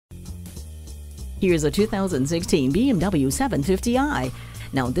Here's a 2016 BMW 750i.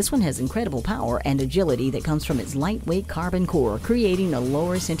 Now, this one has incredible power and agility that comes from its lightweight carbon core, creating a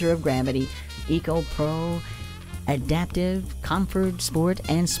lower center of gravity. Eco Pro, Adaptive, Comfort, Sport,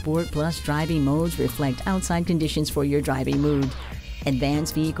 and Sport Plus driving modes reflect outside conditions for your driving mood.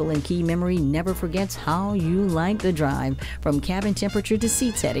 Advanced vehicle and key memory never forgets how you like the drive, from cabin temperature to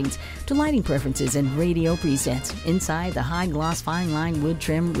seat settings to lighting preferences and radio presets. Inside, the high-gloss fine-line wood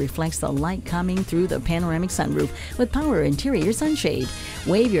trim reflects the light coming through the panoramic sunroof with power interior sunshade.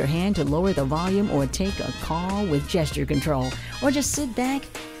 Wave your hand to lower the volume or take a call with gesture control, or just sit back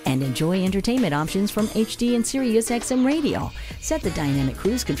and enjoy entertainment options from HD and Sirius XM radio. Set the dynamic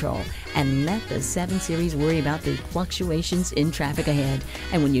cruise control and let the 7 Series worry about the fluctuations in traffic ahead.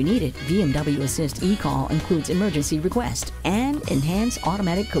 And when you need it, BMW Assist eCall includes emergency request and enhanced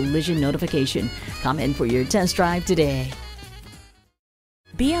automatic collision notification. Come in for your test drive today.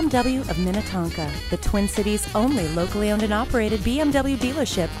 BMW of Minnetonka, the Twin Cities' only locally owned and operated BMW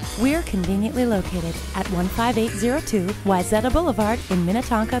dealership. We're conveniently located at 15802 Wayzata Boulevard in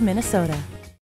Minnetonka, Minnesota.